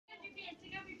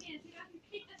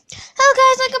Hello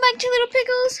guys, welcome back to Little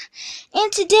Pickles.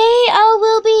 And today I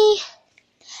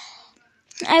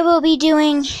will be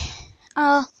doing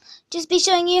I'll just be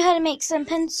showing you how to make some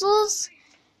pencils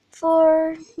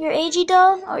for your AG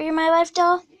doll or your My Life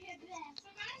doll.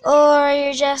 Or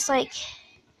you're just like,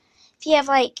 if you have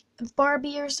like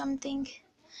Barbie or something,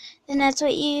 then that's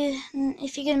what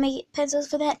if you're gonna make pencils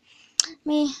for that.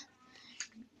 Me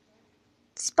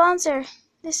sponsor.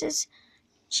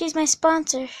 She's my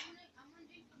sponsor.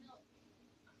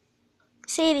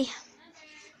 Sadie.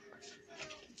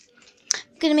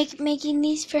 I'm gonna making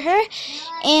these for her.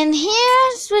 And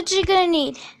here's what you're gonna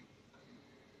need.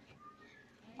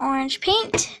 Orange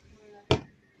paint,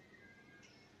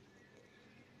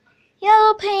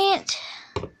 yellow paint,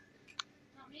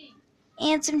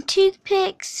 and some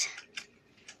toothpicks.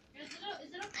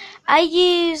 I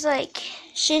use like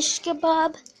shish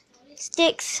kebab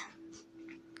sticks,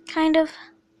 kind of.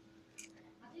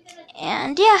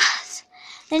 And yeah,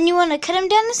 then you want to cut them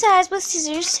down to size with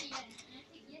scissors.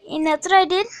 And that's what I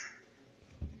did.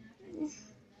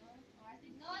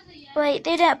 But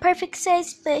they're not perfect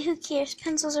size, but who cares?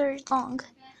 Pencils are long.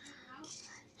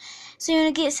 So you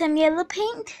want to get some yellow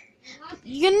paint.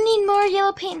 You're going to need more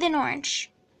yellow paint than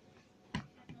orange.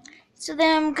 So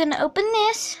then I'm going to open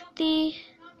this.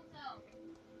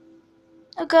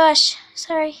 Oh gosh,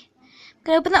 sorry. I'm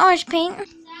going to open the orange paint.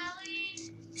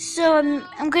 So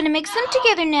I'm going to mix them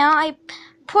together now. I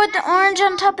poured the orange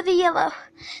on top of the yellow.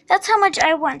 That's how much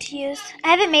I want to use. I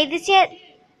haven't made this yet.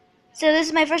 So this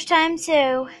is my first time,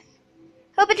 so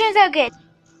hope it turns out good.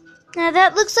 Now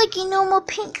that looks like a normal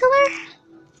paint color.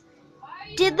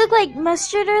 Did look like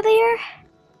mustard earlier.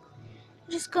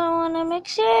 Just gonna wanna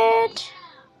mix it.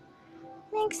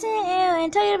 Mix it.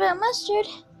 And talking about mustard.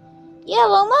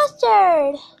 Yellow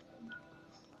mustard.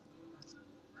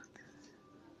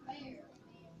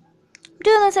 I'm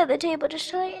doing this at the table just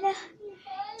to let you know.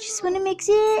 Just wanna mix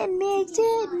it and mix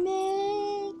it and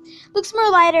mix. Looks more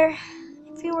lighter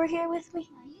if you were here with me.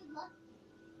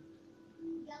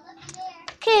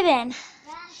 Okay then.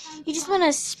 You just want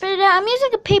to spread it out. I'm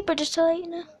using a paper just to let you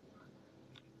know.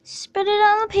 Spread it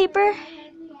on the paper.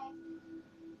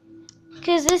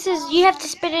 Because you have to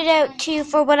spread it out too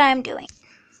for what I'm doing.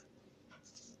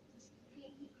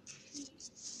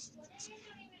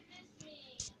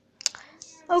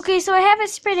 Okay, so I have it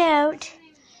spread out.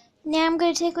 Now I'm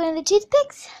going to take one of the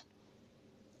toothpicks.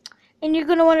 And you're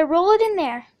going to want to roll it in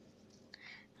there.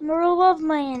 I'm going to roll all of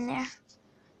mine in there.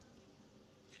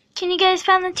 Can you guys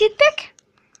find the toothpick?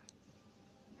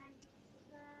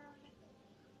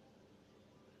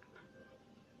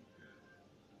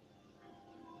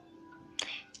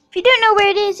 If you don't know where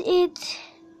it is, it's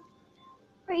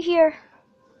right here.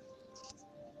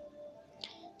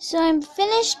 So I'm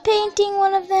finished painting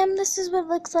one of them. This is what it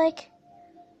looks like.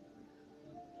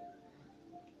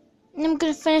 And I'm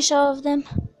going to finish all of them.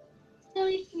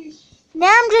 Now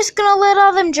I'm just going to let all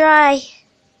of them dry.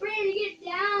 Brandon, get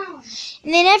down.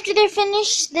 And then after they're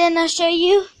finished, then I'll show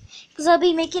you. Because I'll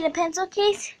be making a pencil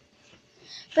case.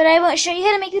 But I won't show you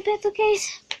how to make the pencil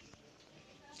case.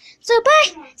 So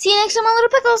bye. See you next time on Little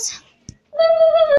Pickles.